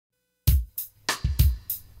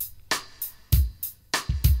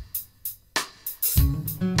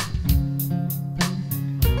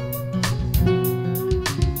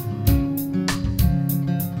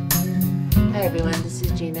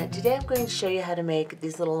and today I'm going to show you how to make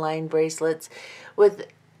these little line bracelets with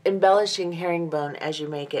embellishing herringbone as you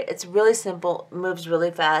make it. It's really simple, moves really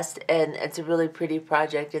fast, and it's a really pretty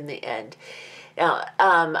project in the end. Now,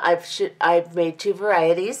 I've made two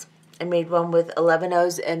varieties. I made one with 11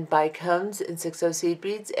 O's and bicones and 6 O seed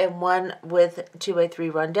beads, and one with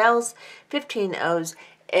 2x3 rondels, 15 O's,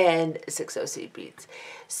 and 6 O seed beads.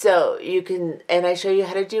 So you can, and I show you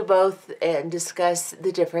how to do both and discuss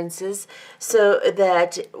the differences so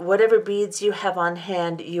that whatever beads you have on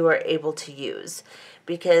hand you are able to use,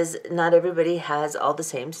 because not everybody has all the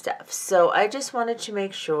same stuff. So I just wanted to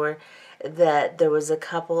make sure that there was a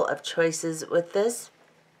couple of choices with this.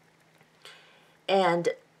 And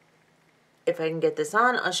if I can get this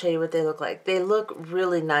on, I'll show you what they look like. They look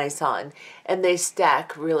really nice on, and they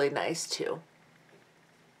stack really nice too.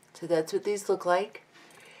 So that's what these look like.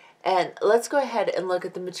 And let's go ahead and look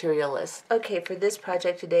at the material list. Okay, for this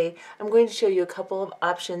project today, I'm going to show you a couple of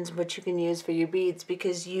options which you can use for your beads,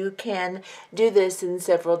 because you can do this in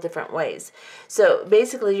several different ways. So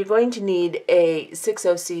basically, you're going to need a 6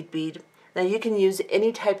 O seed bead. Now you can use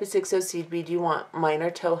any type of 6 O seed bead you want. Mine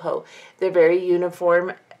are Toho. They're very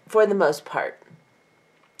uniform for the most part.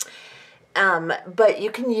 But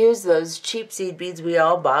you can use those cheap seed beads we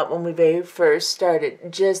all bought when we very first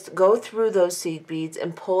started. Just go through those seed beads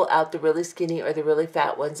and pull out the really skinny or the really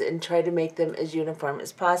fat ones and try to make them as uniform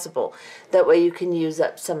as possible. That way you can use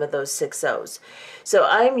up some of those 6 O's. So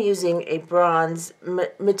I'm using a bronze,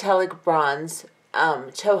 metallic bronze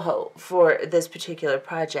Toho for this particular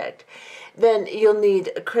project. Then you'll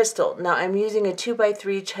need a crystal. Now I'm using a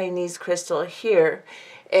 2x3 Chinese crystal here.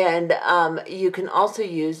 And you can also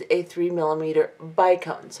use a 3mm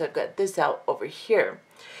bicone. So I've got this out over here.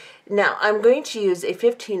 Now I'm going to use a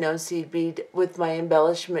 15 O seed bead with my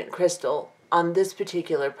embellishment crystal on this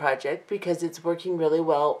particular project because it's working really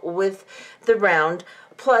well with the round.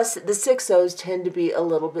 Plus the 6 O's tend to be a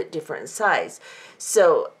little bit different size.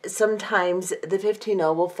 So sometimes the 15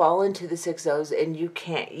 O will fall into the 6 O's and you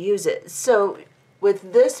can't use it. So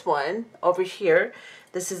with this one over here,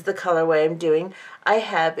 this is the colorway I'm doing. I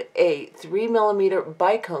have a 3mm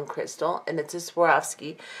bicone crystal, and it's a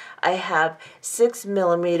Swarovski. I have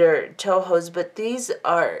 6mm Tohos, but these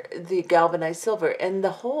are the galvanized silver, and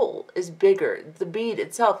the hole is bigger. The bead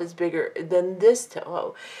itself is bigger than this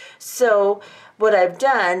Toho. So what I've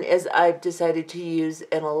done is I've decided to use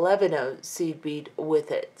an 11 O seed bead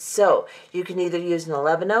with it. So you can either use an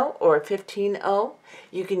 11 O or a 15 O.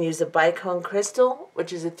 You can use a bicone crystal,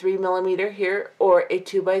 which is a 3mm here, or a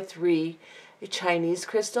 2x3 Chinese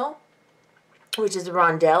crystal, which is a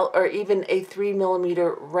rondel, or even a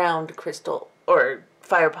 3mm round crystal or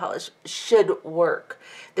fire polish should work.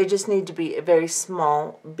 They just need to be a very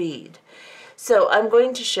small bead. So I'm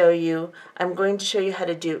going to show you how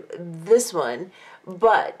to do this one,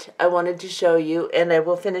 but I wanted to show you, and I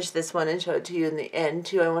will finish this one and show it to you in the end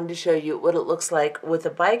too. I wanted to show you what it looks like with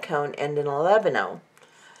a bicone and an 11 O.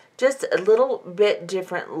 Just a little bit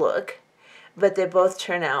different look, but they both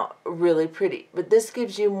turn out really pretty. But this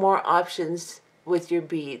gives you more options with your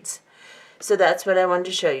beads. So that's what I wanted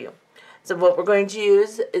to show you. So what we're going to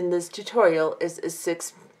use in this tutorial is a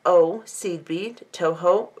 6 O seed bead,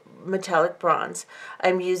 Toho metallic bronze.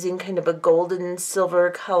 I'm using kind of a golden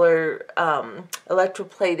silver color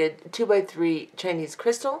electroplated 2x3 Chinese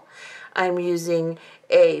crystal. I'm using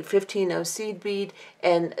a 15 O seed bead,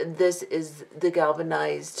 and this is the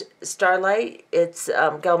galvanized Starlight. It's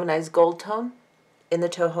galvanized gold tone in the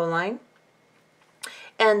Toho line.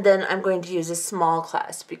 And then I'm going to use a small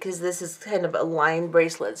clasp because this is kind of a line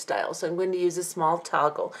bracelet style. So I'm going to use a small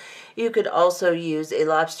toggle. You could also use a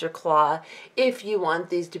lobster claw if you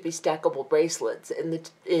want these to be stackable bracelets.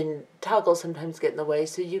 And toggles sometimes get in the way.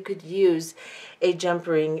 So you could use a jump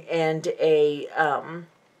ring and a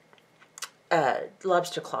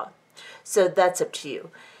lobster claw. So that's up to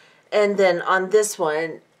you. And then on this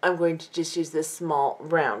one, I'm going to just use this small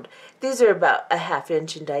round. These are about a 1/2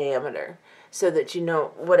 inch in diameter, so that you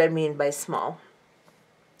know what I mean by small.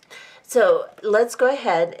 So let's go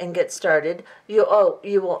ahead and get started.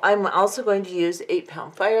 I'm also going to use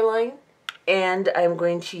 8-pound Fireline, and I'm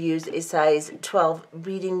going to use a size 12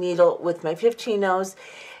 beading needle with my 15 O's.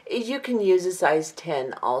 You can use a size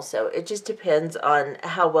 10 also. It just depends on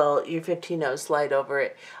how well your 15 O's slide over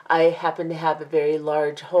it. I happen to have a very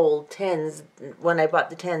large hole 10s. When I bought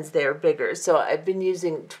the 10s, they were bigger. So I've been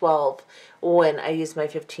using 12 when I use my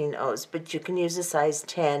 15 O's, but you can use a size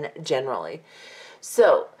 10 generally.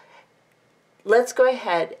 So let's go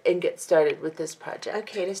ahead and get started with this project.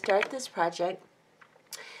 Okay, to start this project,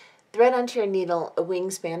 Thread onto your needle a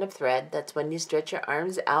wingspan of thread. That's when you stretch your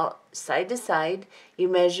arms out side to side. You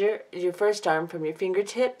measure your first arm from your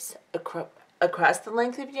fingertips across the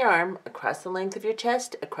length of your arm, across the length of your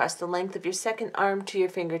chest, across the length of your second arm to your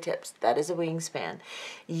fingertips. That is a wingspan.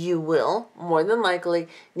 You will, more than likely,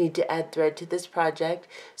 need to add thread to this project,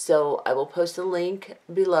 so I will post a link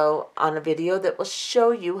below on a video that will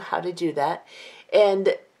show you how to do that.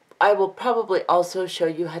 And I will probably also show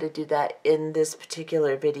you how to do that in this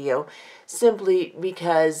particular video, simply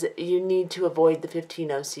because you need to avoid the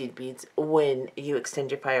 15-0 seed beads when you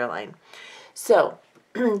extend your Fireline. So,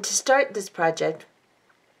 to start this project,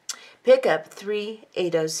 pick up 3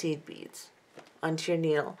 8-0 seed beads onto your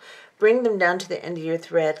needle. Bring them down to the end of your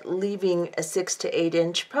thread, leaving a 6 to 8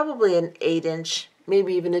 inch, probably an 8 inch,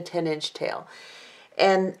 maybe even a 10-inch tail.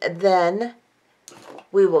 And then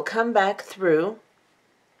we will come back through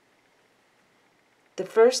the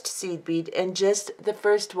first seed bead, and just the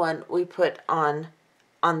first one we put on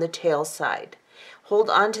the tail side. Hold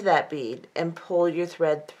on to that bead and pull your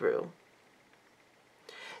thread through.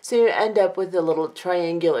 So you end up with a little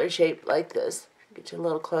triangular shape like this. Get you a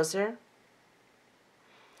little closer.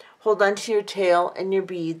 Hold on to your tail and your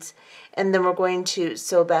beads, and then we're going to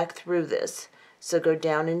sew back through this. So go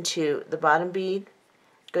down into the bottom bead,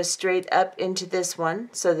 go straight up into this one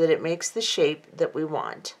so that it makes the shape that we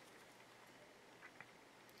want.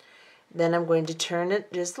 Then I'm going to turn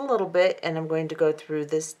it just a little bit, and I'm going to go through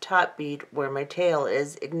this top bead where my tail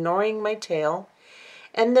is, ignoring my tail.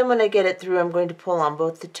 And then when I get it through, I'm going to pull on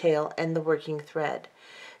both the tail and the working thread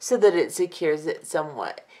so that it secures it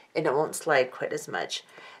somewhat and it won't slide quite as much.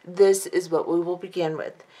 This is what we will begin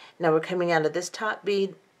with. Now we're coming out of this top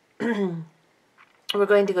bead. We're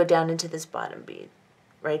going to go down into this bottom bead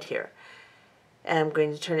right here. And I'm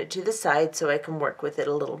going to turn it to the side so I can work with it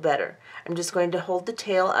a little better. I'm just going to hold the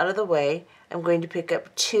tail out of the way. I'm going to pick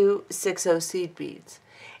up 2 6-0 seed beads.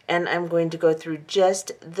 And I'm going to go through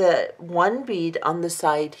just the one bead on the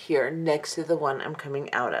side here next to the one I'm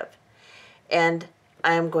coming out of. And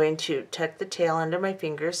I'm going to tuck the tail under my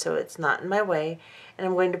finger so it's not in my way, and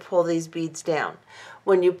I'm going to pull these beads down.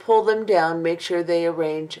 When you pull them down, make sure they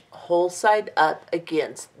arrange whole side up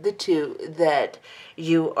against the two that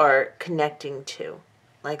you are connecting to,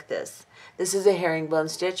 like this. This is a herringbone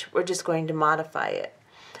stitch. We're just going to modify it.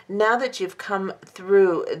 Now that you've come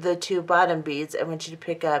through the 2 bottom beads, I want you to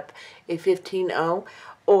pick up a 15-0,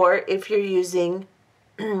 or if you're using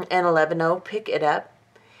an 11-0, pick it up,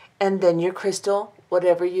 and then your crystal,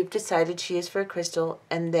 whatever you've decided to use for a crystal,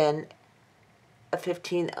 and then a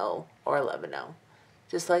 15-0 or 11-0,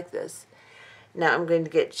 just like this. Now I'm going to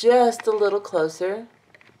get just a little closer,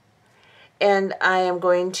 and I am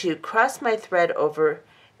going to cross my thread over,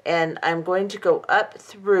 and I'm going to go up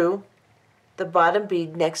through the bottom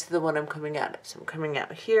bead next to the one I'm coming out of. So I'm coming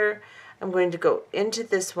out here, I'm going to go into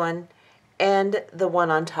this one and the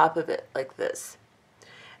one on top of it like this.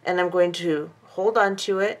 And I'm going to hold on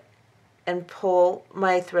to it and pull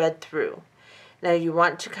my thread through. Now you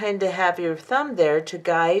want to kind of have your thumb there to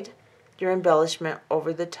guide your embellishment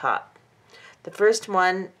over the top. The first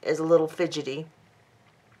one is a little fidgety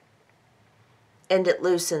and it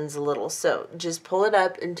loosens a little, so just pull it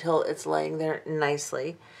up until it's laying there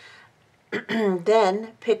nicely.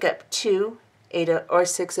 Then pick up 2 8-0 or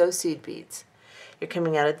 6-0 seed beads. You're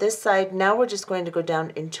coming out of this side. Now we're just going to go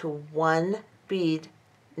down into one bead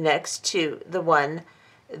next to the one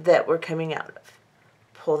that we're coming out of.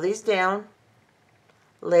 Pull these down,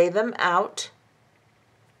 lay them out,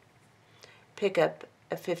 pick up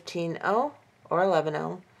a 15-0 or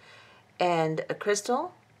 11-0 and a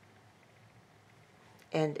crystal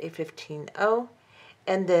and a 15-0,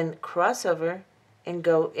 and then cross over and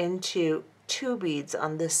go into 2 beads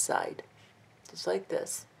on this side, just like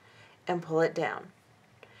this, and pull it down.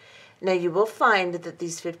 Now you will find that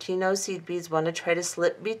these 15-0 seed beads want to try to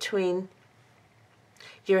slip between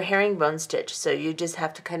your herringbone stitch, so you just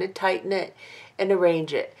have to kind of tighten it and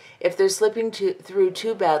arrange it. If they're slipping through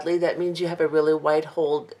too badly, that means you have a really wide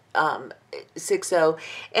hold 6-0,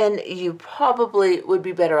 and you probably would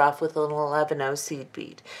be better off with an 11-0 seed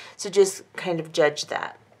bead. So just kind of judge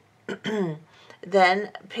that. Then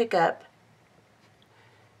pick up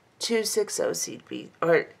 2 6-0 seed beads,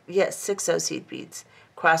 or yes, 6-0 seed beads.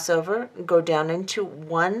 Cross over, go down into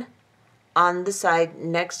one on the side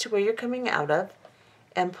next to where you're coming out of,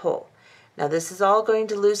 and pull. Now this is all going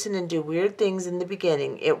to loosen and do weird things in the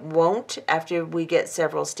beginning. It won't after we get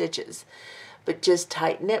several stitches, but just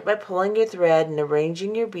tighten it by pulling your thread and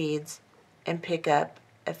arranging your beads, and pick up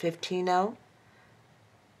a 15-0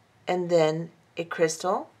 and then a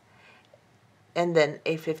crystal and then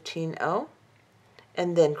a 15-0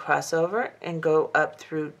 and then cross over and go up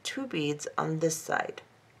through 2 beads on this side.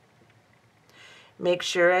 Make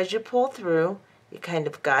sure as you pull through, you kind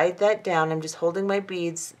of guide that down. I'm just holding my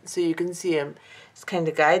beads so you can see them. Just kind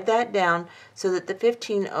of guide that down so that the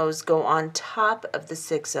 15 O's go on top of the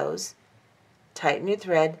 6 O's. Tighten your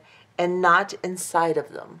thread and not inside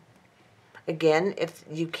of them. Again, if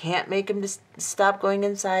you can't make them to stop going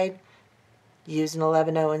inside, use an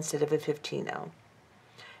 11-0 instead of a 15-0.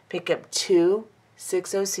 Pick up 2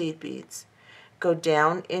 6-0 seed beads. Go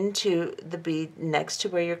down into the bead next to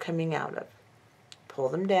where you're coming out of. Pull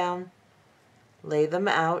them down, lay them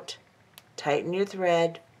out, tighten your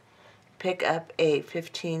thread, pick up a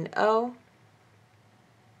 15-0,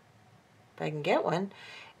 if I can get one,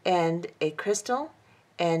 and a crystal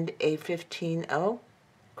and a 15-0,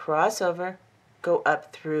 cross over, go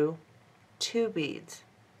up through 2 beads.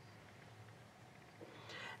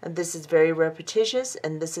 And this is very repetitious,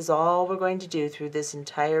 and this is all we're going to do through this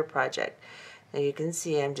entire project. Now you can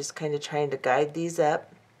see I'm just kind of trying to guide these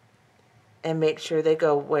up and make sure they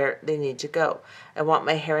go where they need to go. I want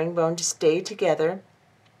my herringbone to stay together,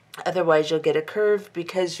 otherwise you'll get a curve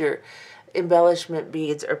because your embellishment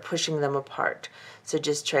beads are pushing them apart. So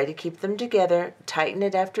just try to keep them together, tighten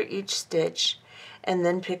it after each stitch, and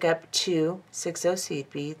then pick up 2 6-0 seed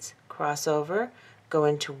beads, cross over, go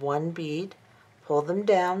into 1 bead, pull them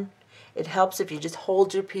down. It helps if you just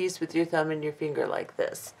hold your piece with your thumb and your finger like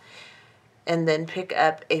this. And then pick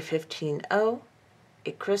up a 15-0,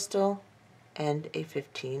 a crystal, and a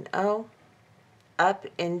 15-0, up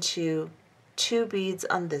into 2 beads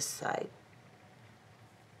on this side.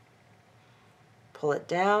 Pull it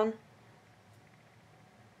down,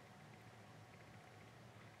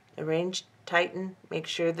 arrange, tighten, make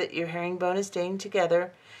sure that your herringbone is staying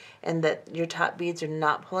together and that your top beads are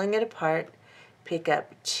not pulling it apart. Pick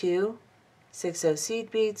up 2 6-0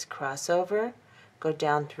 seed beads, cross over, go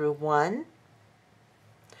down through 1,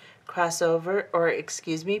 cross over, or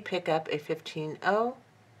excuse me, pick up a 15-0,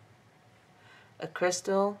 a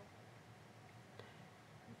crystal,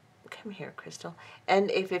 come here crystal, and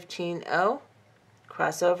a 15-0,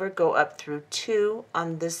 cross over, go up through 2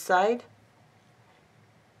 on this side.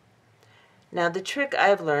 Now the trick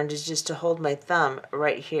I've learned is just to hold my thumb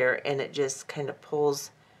right here and it just kind of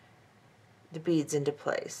pulls the beads into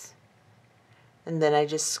place. And then I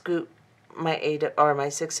just scoop my 8 or my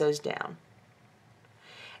 6-0's down.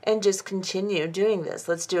 And just continue doing this.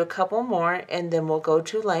 Let's do a couple more and then we'll go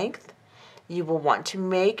to length. You will want to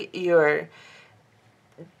make your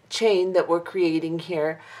chain that we're creating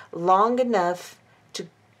here long enough to,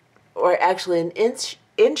 or actually an inch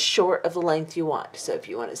short of the length you want. So if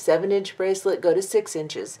you want a 7-inch bracelet, go to 6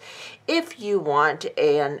 inches. If you want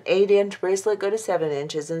an 8-inch bracelet, go to 7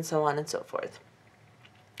 inches, and so on and so forth.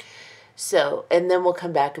 So, and then we'll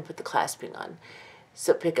come back and put the clasping on.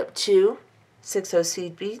 So pick up 2 6-0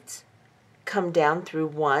 seed beads, come down through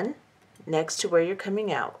 1 next to where you're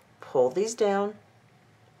coming out. Pull these down,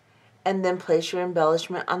 and then place your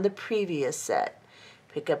embellishment on the previous set.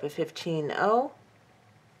 Pick up a 15-0,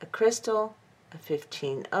 a crystal, a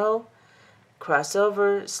 15-0, cross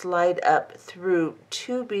over, slide up through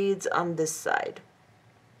 2 beads on this side.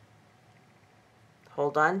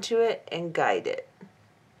 Hold on to it and guide it.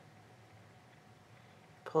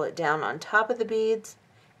 Pull it down on top of the beads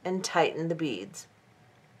and tighten the beads.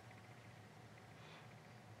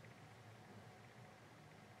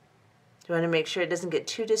 You want to make sure it doesn't get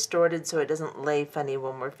too distorted so it doesn't lay funny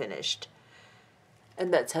when we're finished.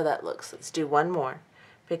 And that's how that looks. Let's do one more.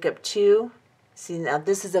 Pick up 2. See, now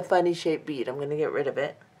this is a funny shaped bead. I'm going to get rid of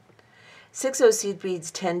it. 6-0 seed beads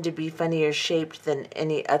tend to be funnier shaped than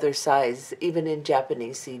any other size, even in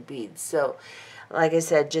Japanese seed beads. So, like I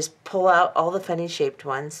said, just pull out all the funny shaped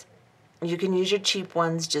ones. You can use your cheap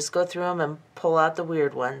ones. Just go through them and pull out the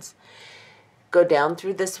weird ones. Go down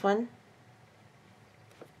through this one.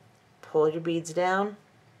 Pull your beads down.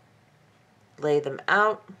 Lay them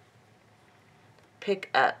out. Pick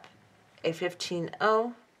up a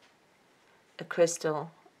 15-0. A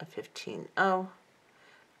crystal, a 15-0,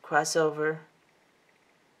 cross over,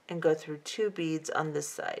 and go through 2 beads on this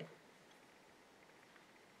side.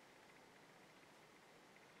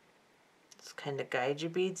 Just kind of guide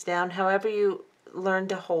your beads down however you learn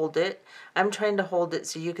to hold it. I'm trying to hold it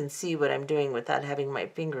so you can see what I'm doing without having my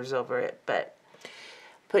fingers over it, but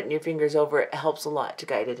putting your fingers over it helps a lot to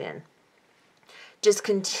guide it in. Just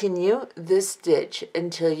continue this stitch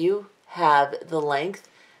until you have the length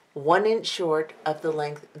 1 inch short of the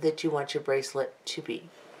length that you want your bracelet to be.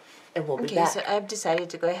 And we'll be back. Okay, so I've decided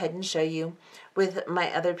to go ahead and show you with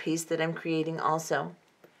my other piece that I'm creating also.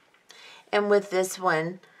 And with this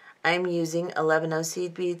one, I'm using 11O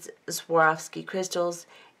seed beads, Swarovski crystals,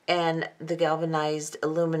 and the galvanized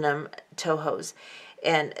aluminum Tohos.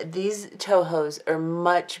 And these Tohos are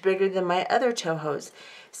much bigger than my other Tohos.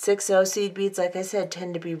 6O seed beads, like I said,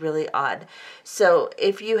 tend to be really odd. So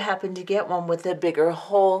if you happen to get one with a bigger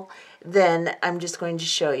hole, then I'm just going to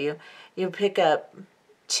show you. You pick up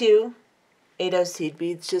 2 8O seed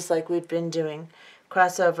beads, just like we've been doing.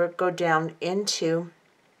 Cross over, go down into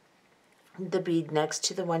the bead next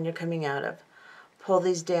to the one you're coming out of. Pull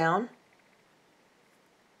these down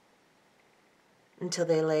until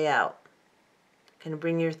they lay out. Going to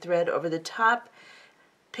bring your thread over the top,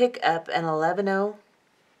 pick up an 11O,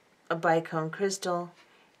 a bicone crystal,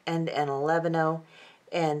 and an 11O,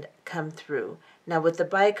 and come through. Now with the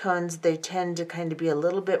bicones, they tend to kind of be a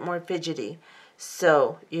little bit more fidgety,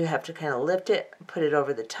 so you have to kind of lift it, put it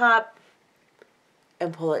over the top,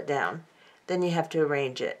 and pull it down. Then you have to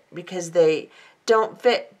arrange it because they don't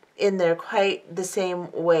fit in there quite the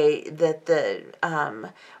same way that the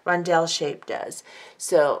rondel shape does,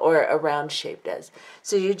 so, or a round shape does.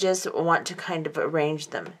 So you just want to kind of arrange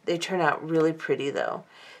them. They turn out really pretty though.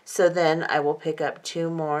 So then I will pick up 2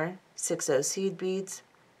 more 6O seed beads,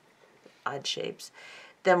 odd shapes.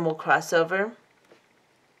 Then we'll cross over,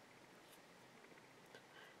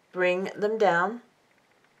 bring them down,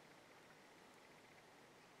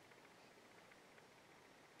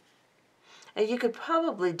 and you could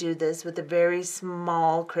probably do this with a very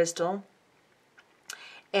small crystal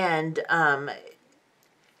and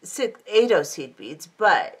 8O seed beads,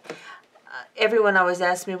 but everyone always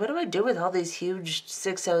asks me, what do I do with all these huge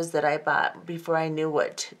 6Os that I bought before I knew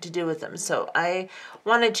what to do with them? So I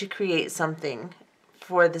wanted to create something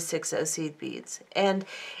for the 6O seed beads, and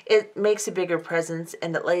it makes a bigger presence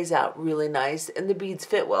and it lays out really nice and the beads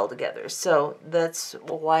fit well together. So that's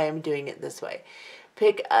why I'm doing it this way.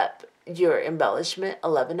 Pick up your embellishment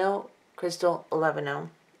 11O, crystal 11O,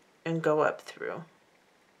 and go up through.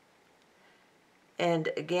 And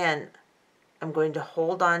again, I'm going to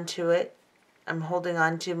hold on to it. I'm holding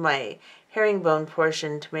on to my herringbone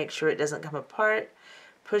portion to make sure it doesn't come apart.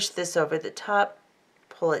 Push this over the top,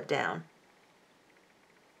 pull it down.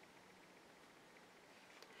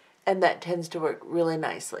 And that tends to work really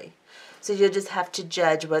nicely. So you'll just have to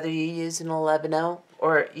judge whether you use an 11O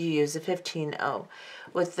or you use a 15O.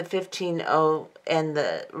 With the 15O and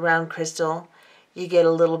the round crystal, you get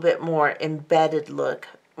a little bit more embedded look,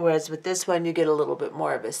 whereas with this one you get a little bit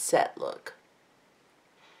more of a set look.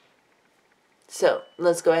 So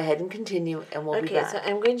let's go ahead and continue and we'll be back. Okay, so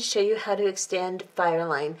I'm going to show you how to extend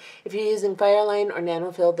Fireline. If you're using Fireline or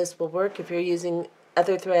Nanofill, this will work. If you're using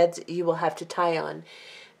other threads, you will have to tie on.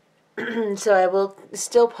 So I will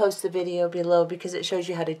still post the video below because it shows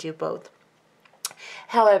you how to do both.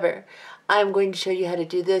 However, I'm going to show you how to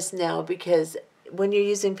do this now because when you're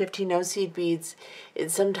using 15O seed beads,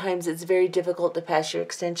 sometimes it's very difficult to pass your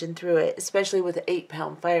extension through it, especially with an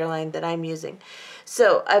 8-pound Fireline that I'm using.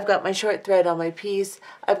 So I've got my short thread on my piece.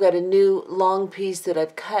 I've got a new long piece that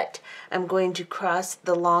I've cut. I'm going to cross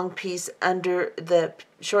the long piece under the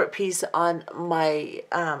short piece on my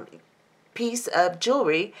piece of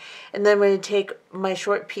jewelry, and then I'm going to take my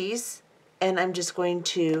short piece and I'm just going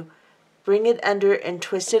to bring it under and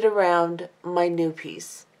twist it around my new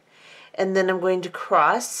piece. And then I'm going to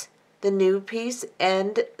cross the new piece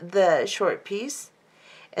and the short piece,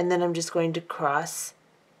 and then I'm just going to cross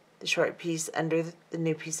the short piece under the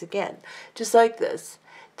new piece again, just like this.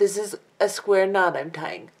 This is a square knot I'm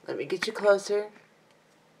tying. Let me get you closer.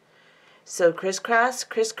 So crisscross,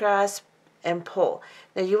 crisscross, and pull.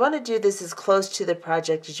 Now you want to do this as close to the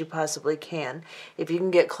project as you possibly can. If you can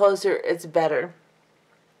get closer, it's better,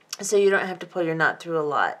 so you don't have to pull your knot through a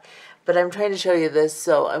lot. But I'm trying to show you this,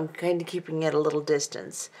 so I'm kind of keeping it a little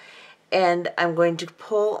distance. And I'm going to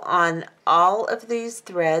pull on all of these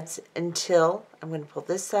threads until I'm going to pull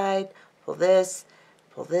this side, pull this,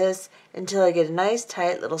 until I get a nice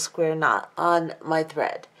tight little square knot on my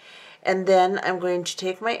thread. And then I'm going to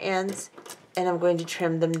take my ends and I'm going to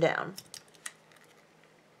trim them down.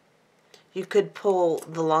 You could pull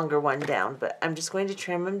the longer one down, but I'm just going to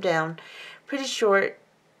trim them down pretty short,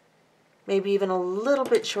 maybe even a little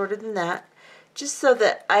bit shorter than that, just so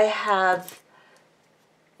that I have,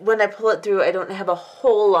 when I pull it through, I don't have a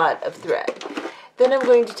whole lot of thread. Then I'm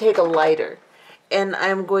going to take a lighter and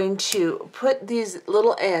I'm going to put these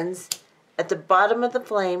little ends at the bottom of the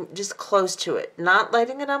flame, just close to it, not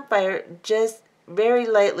lighting it on fire, just very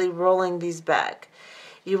lightly rolling these back.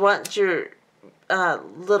 You want your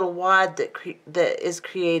little wad that is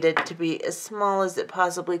created to be as small as it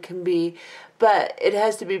possibly can be, but it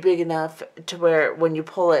has to be big enough to where when you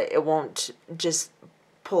pull it, it won't just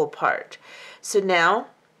pull apart. So now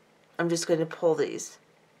I'm just going to pull these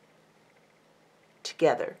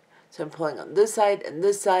together. So I'm pulling on this side,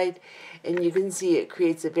 and you can see it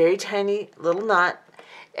creates a very tiny little knot,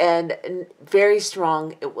 and very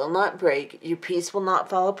strong. It will not break. Your piece will not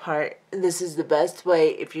fall apart. And this is the best way,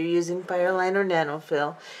 if you're using Fireline or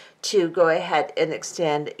Nanofill, to go ahead and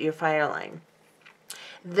extend your Fireline.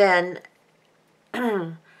 Then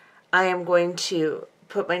I am going to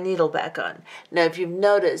put my needle back on. Now, if you've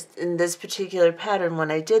noticed in this particular pattern,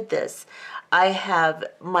 when I did this, I have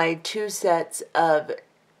my 2 sets of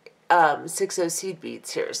 6/0 seed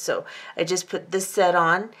beads here. So I just put this set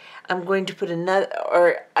on. I'm going to put another,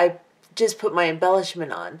 or I just put my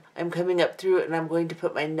embellishment on. I'm coming up through it, and I'm going to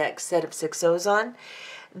put my next set of 6/0s on.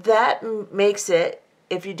 That makes it,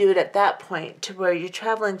 if you do it at that point, to where you're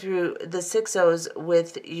traveling through the 6/0s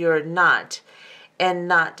with your knot and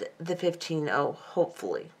not the 15/0,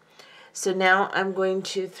 hopefully. So now I'm going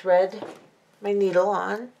to thread my needle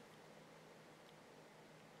on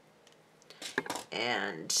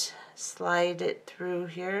and slide it through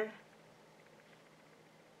here.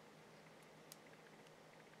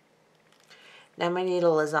 Now my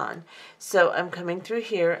needle is on. So I'm coming through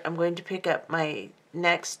here. I'm going to pick up my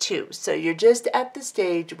next 2. So you're just at the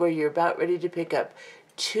stage where you're about ready to pick up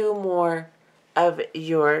 2 more of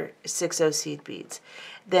your 6/0 seed beads.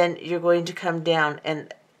 Then you're going to come down,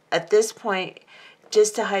 and at this point,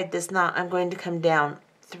 just to hide this knot, I'm going to come down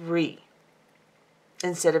 3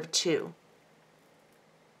 instead of 2.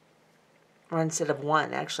 Or instead of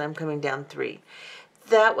 1, actually, I'm coming down 3.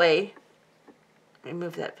 That way, let me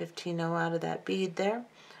move that 15/0 out of that bead there.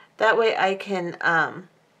 That way I can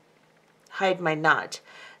hide my knot.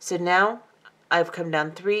 So now I've come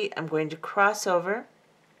down 3. I'm going to cross over.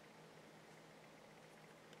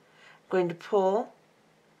 I'm going to pull,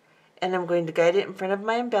 and I'm going to guide it in front of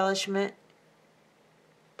my embellishment,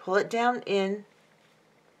 pull it down in,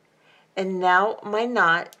 and now my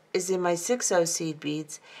knot is in my 6/0 seed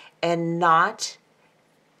beads and not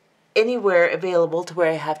anywhere available to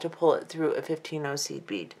where I have to pull it through a 15/0 seed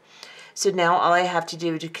bead. So now all I have to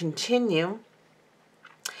do to continue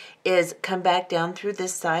is come back down through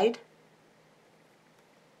this side.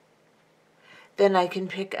 Then I can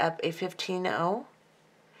pick up a 15/0,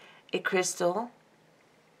 a crystal,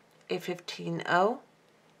 a 15/0,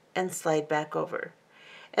 and slide back over.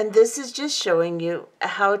 And this is just showing you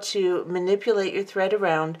how to manipulate your thread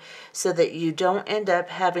around so that you don't end up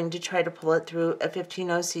having to try to pull it through a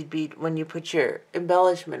 15/0 seed bead when you put your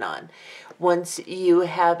embellishment on. Once you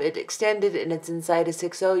have it extended and it's inside a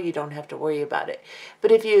 6/0, you don't have to worry about it.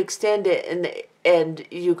 But if you extend it and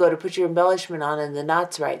you go to put your embellishment on and the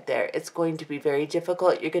knot's right there, it's going to be very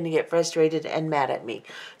difficult. You're going to get frustrated and mad at me.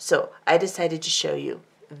 So I decided to show you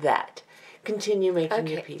that. Continue making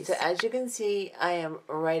your piece. So as you can see, I am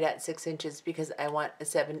right at 6 inches because I want a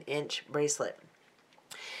 7-inch bracelet.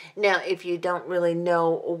 Now, if you don't really know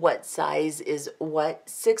what size is what,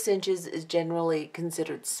 6 inches is generally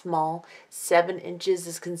considered small, 7 inches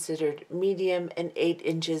is considered medium, and 8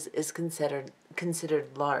 inches is considered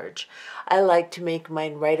large. I like to make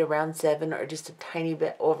mine right around 7 or just a tiny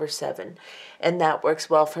bit over 7, and that works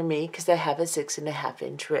well for me because I have a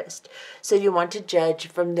 6.5-inch wrist. So you want to judge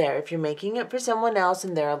from there. If you're making it for someone else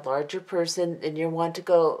and they're a larger person, then you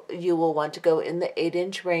will want to go in the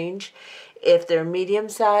 8-inch range. If they're medium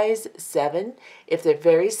size, 7. If they're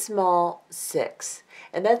very small, 6.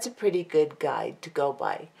 And that's a pretty good guide to go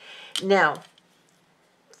by. Now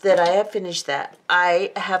that I have finished that,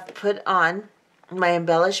 I have put on my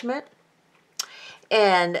embellishment,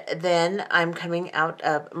 and then I'm coming out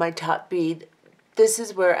of my top bead. This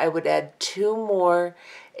is where I would add 2 more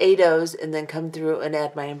 8/0s and then come through and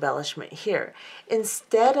add my embellishment here.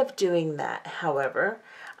 Instead of doing that, however,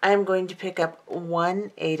 I'm going to pick up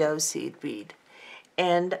 1 8/0 seed bead,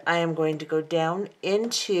 and I am going to go down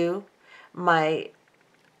into my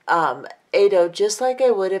 8/0 just like I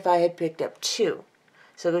would if I had picked up 2.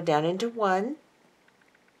 So go down into 1.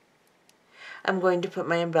 I'm going to put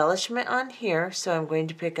my embellishment on here, so I'm going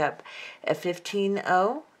to pick up a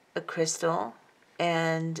 15/0, a crystal,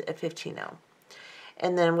 and a 15/0.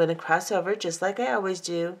 And then I'm going to cross over just like I always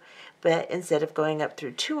do, but instead of going up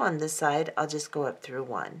through 2 on this side, I'll just go up through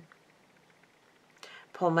 1.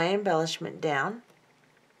 Pull my embellishment down,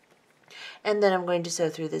 and then I'm going to sew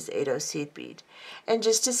through this 8/0 seed bead. And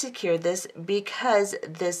just to secure this, because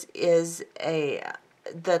this is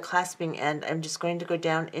the clasping end, I'm just going to go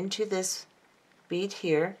down into this bead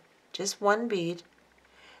here, just 1 bead.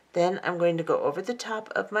 Then I'm going to go over the top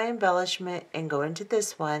of my embellishment and go into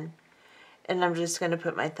this one, and I'm just going to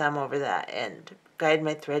put my thumb over that and guide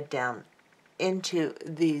my thread down into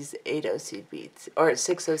these 8/0 seed beads, or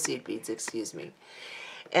 6/0 seed beads, excuse me.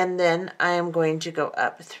 and then I am going to go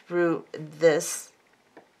up through this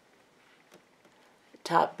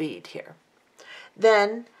top bead here.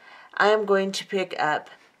 Then I am going to pick up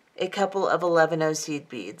a couple of 11-0 seed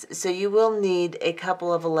beads. So you will need a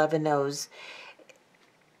couple of 11-0s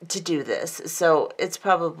to do this. So it's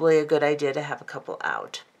probably a good idea to have a couple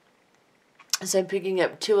out. So I'm picking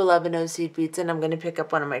up two 11-0 seed beads, and I'm going to pick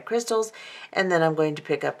up one of my crystals, and then I'm going to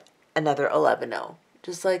pick up another 11-0,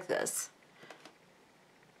 just like this.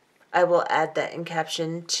 I will add that in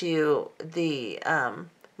caption to the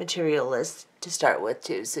material list to start with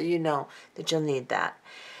too, so you know that you'll need that.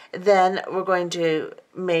 Then we're going to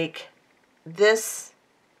make this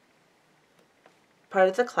part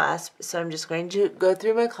of the clasp, so I'm just going to go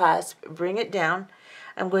through my clasp, bring it down.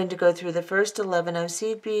 I'm going to go through the first 11-0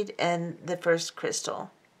 seed bead and the first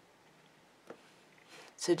crystal.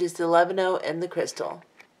 So just 11-0 and the crystal,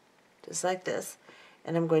 just like this,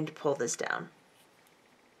 and I'm going to pull this down.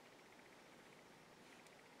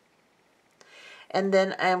 And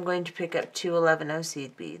then I am going to pick up two 11-0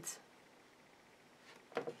 seed beads.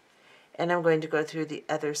 And I'm going to go through the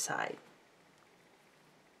other side.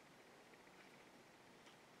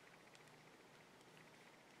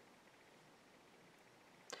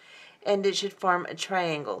 And it should form a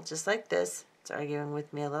triangle, just like this. It's arguing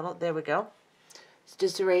with me a little. There we go. So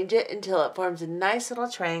just arrange it until it forms a nice little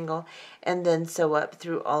triangle, and then sew up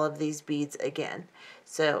through all of these beads again.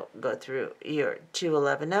 So go through your two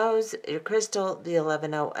 11-0s, your crystal, the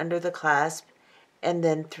 11-0 under the clasp, and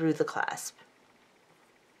then through the clasp.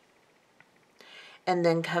 And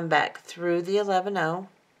then come back through the 11-0,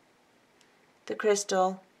 the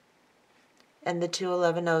crystal, and the two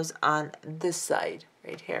 11-0s on this side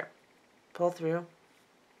right here. Pull through,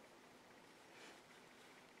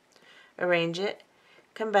 arrange it,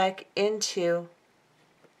 come back into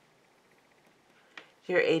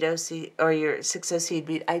your 8-0 seed or your 6-0 seed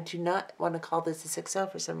bead. I do not want to call this a 6-0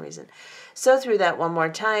 for some reason. Sew through that one more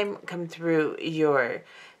time, come through your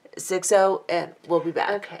 6-0, and we'll be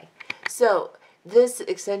back. Okay, so this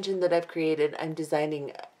extension that I've created, I'm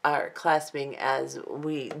designing our clasping as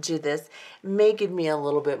we do this, may give me a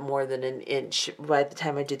little bit more than an inch by the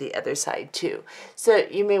time I do the other side too. So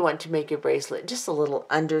you may want to make your bracelet just a little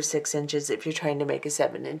under 6 inches if you're trying to make a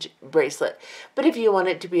 7-inch bracelet. But if you want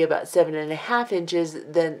it to be about 7.5 inches,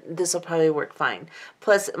 then this will probably work fine.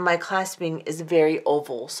 Plus my clasping is very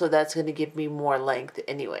oval, so that's going to give me more length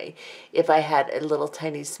anyway. If I had a little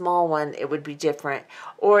tiny small one, it would be different.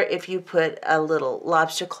 Or if you put a little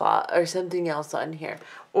lobster claw or something else on here.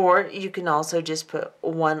 Or you can also just put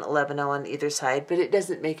one 11-0 on either side, but it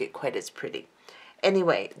doesn't make it quite as pretty.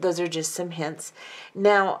 Anyway, those are just some hints.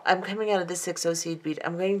 Now, I'm coming out of the 6-0 seed bead.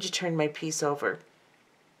 I'm going to turn my piece over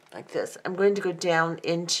like this. I'm going to go down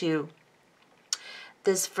into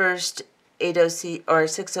this first 8-0 seed or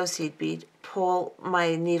 6-0 seed bead, pull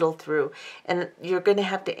my needle through, and you're going to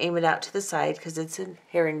have to aim it out to the side because it's a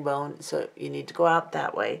herringbone, so you need to go out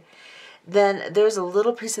that way. Then there's a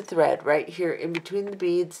little piece of thread right here in between the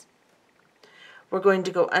beads. We're going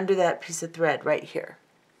to go under that piece of thread right here.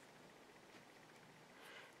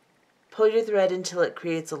 Pull your thread until it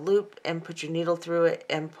creates a loop and put your needle through it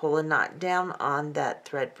and pull a knot down on that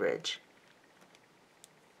thread bridge.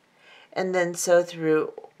 And then sew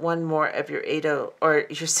through one more of your 8-0 or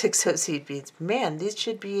your 6-0 seed beads. Man, these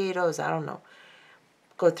should be 8-0s, I don't know.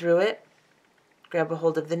 Go through it, grab a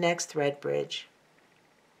hold of the next thread bridge.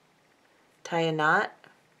 Tie a knot,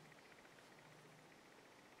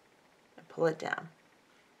 and pull it down.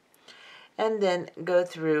 And then go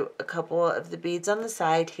through a couple of the beads on the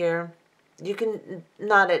side here. You can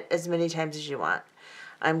knot it as many times as you want.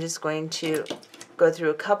 I'm just going to go through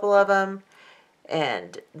a couple of them,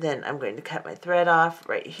 and then I'm going to cut my thread off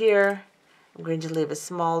right here. I'm going to leave a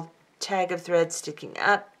small tag of thread sticking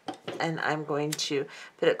up, and I'm going to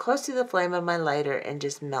put it close to the flame of my lighter and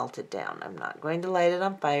just melt it down. I'm not going to light it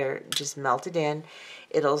on fire, just melt it in.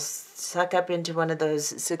 It'll suck up into one of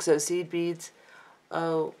those 6-0 seed beads.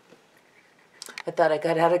 Oh, I thought I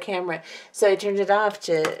got out of camera, so I turned it off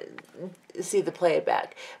to see the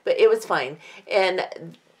playback, but it was fine. And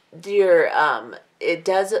it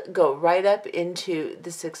does go right up into the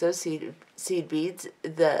 6-0 seed beads,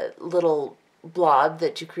 the little blob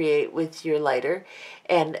that you create with your lighter,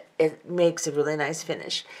 and it makes a really nice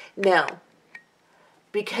finish. Now,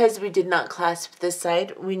 because we did not clasp this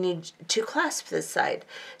side, we need to clasp this side.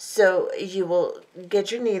 So you will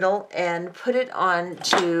get your needle and put it on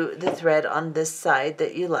to the thread on this side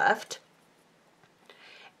that you left,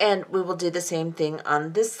 and we will do the same thing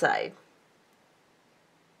on this side.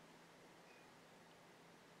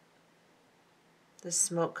 This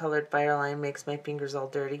smoke-colored Fireline makes my fingers all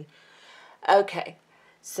dirty. Okay,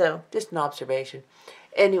 So, just an observation.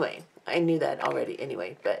 Anyway, I knew that already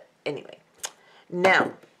anyway, but anyway.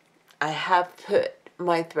 Now, I have put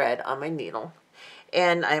my thread on my needle,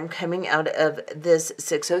 and I'm coming out of this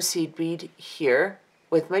 6/0 seed bead here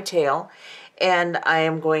with my tail, and I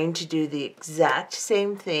am going to do the exact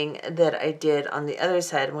same thing that I did on the other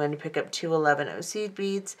side. I'm going to pick up 2 11/0 seed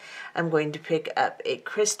beads. I'm going to pick up a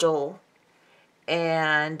crystal,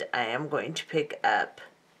 and I am going to pick up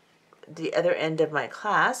the other end of my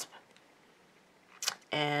clasp,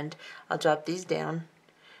 and I'll drop these down,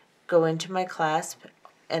 go into my clasp,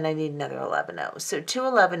 and I need another 11/0. So 2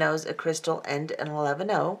 11/0s, a crystal, and an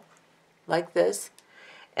 11/0, like this,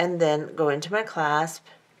 and then go into my clasp,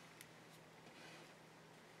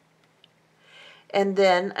 and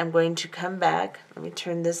then I'm going to come back. Let me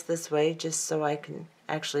turn this way just so I can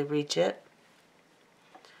actually reach it.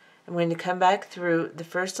 I'm going to come back through the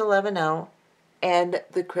first 11/0 and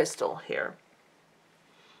the crystal here.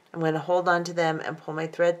 I'm going to hold on to them and pull my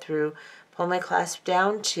thread through, pull my clasp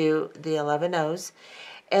down to the 11/0s,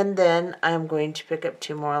 and then I'm going to pick up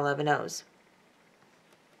 2 more 11/0s.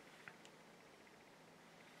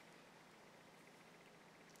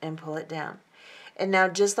 And pull it down. And now,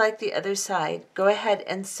 just like the other side, go ahead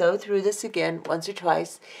and sew through this again once or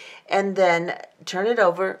twice, and then turn it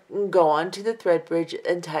over, go on to the thread bridge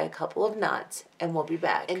and tie a couple of knots, and we'll be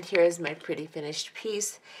back. And here is my pretty finished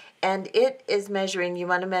piece, and it is measuring. You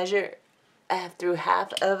want to measure through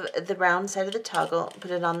half of the round side of the toggle,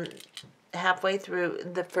 put it on halfway through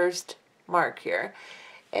the first mark here,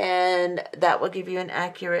 and that will give you an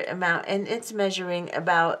accurate amount, and it's measuring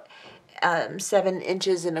about 7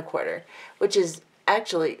 inches and a quarter, which is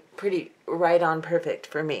actually pretty right on perfect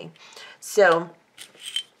for me. So,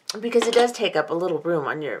 because it does take up a little room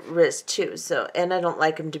on your wrist too, so, and I don't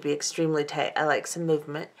like them to be extremely tight. I like some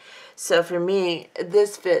movement. So for me,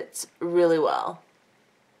 this fits really well.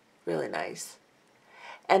 Really nice.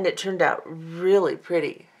 And it turned out really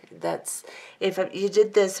pretty. That's, if you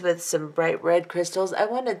did this with some bright red crystals, I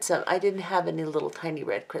wanted some, I didn't have any little tiny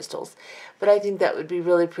red crystals, but I think that would be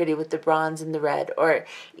really pretty with the bronze and the red, or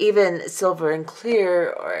even silver and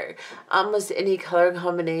clear, or almost any color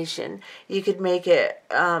combination. You could make it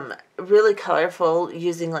really colorful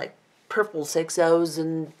using like purple 6/0s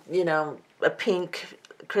and, you know, a pink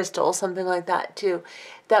crystal, something like that too.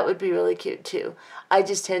 That would be really cute too. I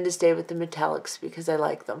just tend to stay with the metallics because I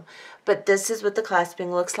like them. But this is what the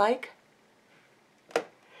clasping looks like.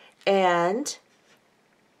 And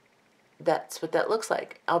that's what that looks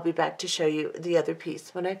like. I'll be back to show you the other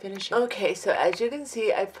piece when I finish it. Okay, so as you can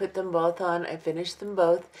see, I put them both on. I finished them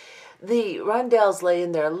both. The rondelles lay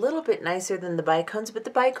in there a little bit nicer than the bicones, but the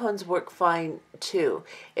bicones work fine too.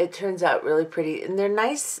 It turns out really pretty, and they're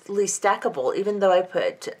nicely stackable. Even though I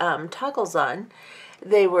put toggles on,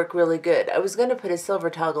 they work really good. I was going to put a silver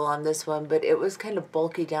toggle on this one, but it was kind of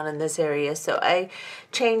bulky down in this area, so I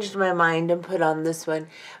changed my mind and put on this one.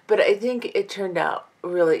 But I think it turned out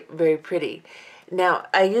really very pretty. Now,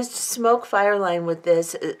 I used smoke Fireline with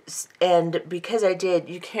this, and because I did,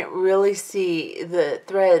 you can't really see the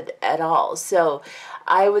thread at all. So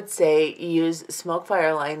I would say use smoke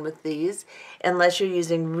Fireline with these. Unless you're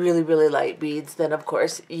using really, really light beads, then of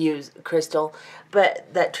course use crystal.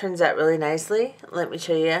 But that turns out really nicely. Let me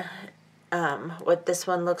show you what this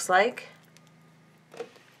one looks like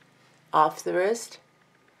off the wrist.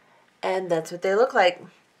 And that's what they look like.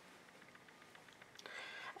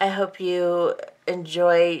 I hope you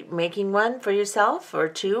enjoy making one for yourself, or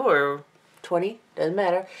 2 or 20, doesn't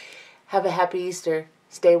matter. Have a happy Easter.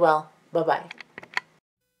 Stay well. Bye-bye.